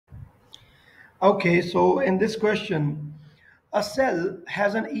Okay, so in this question, a cell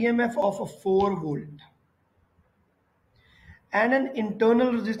has an EMF of a 4 volt and an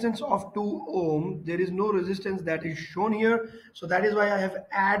internal resistance of 2 ohm. There is no resistance that is shown here, so that is why I have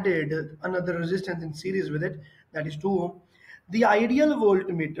added another resistance in series with it, that is 2 ohm. The ideal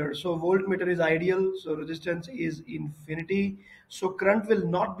voltmeter, so voltmeter is ideal, so resistance is infinity, so current will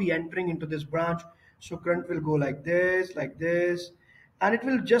not be entering into this branch, so current will go like this, and it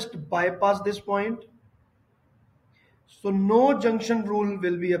will just bypass this point. So no junction rule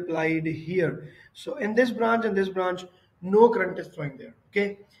will be applied here. So in this branch and this branch, no current is flowing there.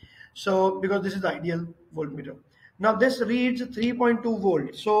 Okay. So because this is the ideal voltmeter. Now this reads 3.2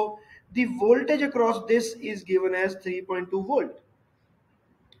 volt. So the voltage across this is given as 3.2 volt.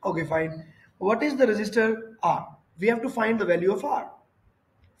 Okay, fine. What is the resistor R? We have to find the value of R.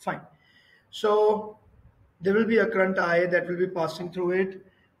 Fine. So there will be a current I that will be passing through it,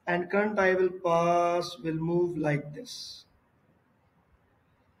 and current I will move like this.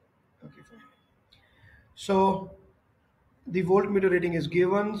 Okay, fine. So the voltmeter reading is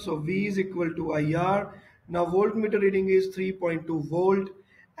given. So V is equal to IR. Now voltmeter reading is 3.2 volt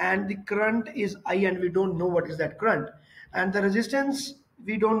and the current is I and we don't know what is that current. And the resistance,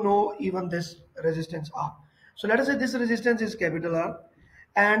 we don't know even this resistance R. So let us say this resistance is capital R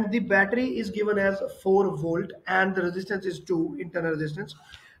and the battery is given as 4 volt and the resistance is 2 internal resistance.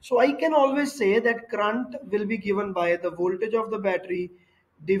 So I can always say that current will be given by the voltage of the battery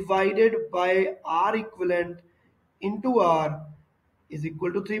divided by R equivalent into R is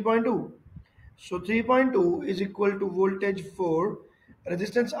equal to 3.2. So 3.2 is equal to voltage 4,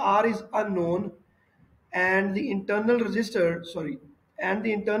 resistance R is unknown, and the internal resistor, sorry, and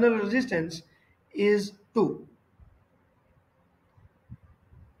the internal resistance is 2.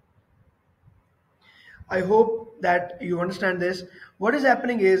 I hope that you understand this. What is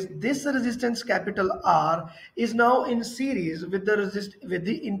happening is this resistance capital R is now in series with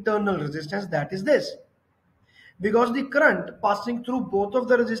the internal resistance, that is this, because the current passing through both of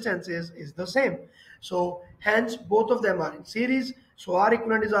the resistances is the same. So hence both of them are in series. So R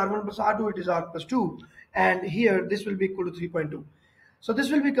equivalent is R1 plus R2, it is R plus 2. And here this will be equal to 3.2. So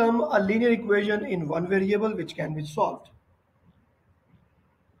this will become a linear equation in one variable which can be solved.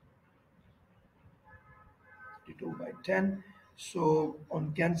 32 by 10. So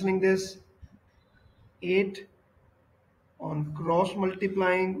on cancelling this, 8 on cross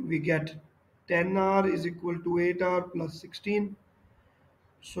multiplying, we get 10R is equal to 8R plus 16.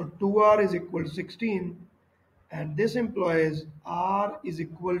 So 2R is equal to 16 and this implies R is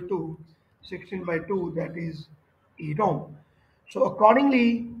equal to 16 by 2, that is 8 ohm. So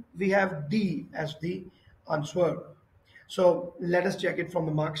accordingly we have D as the answer. So let us check it from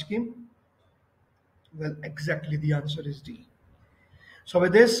the mark scheme. Well, exactly the answer is D. So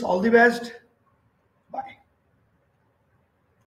with this, all the best.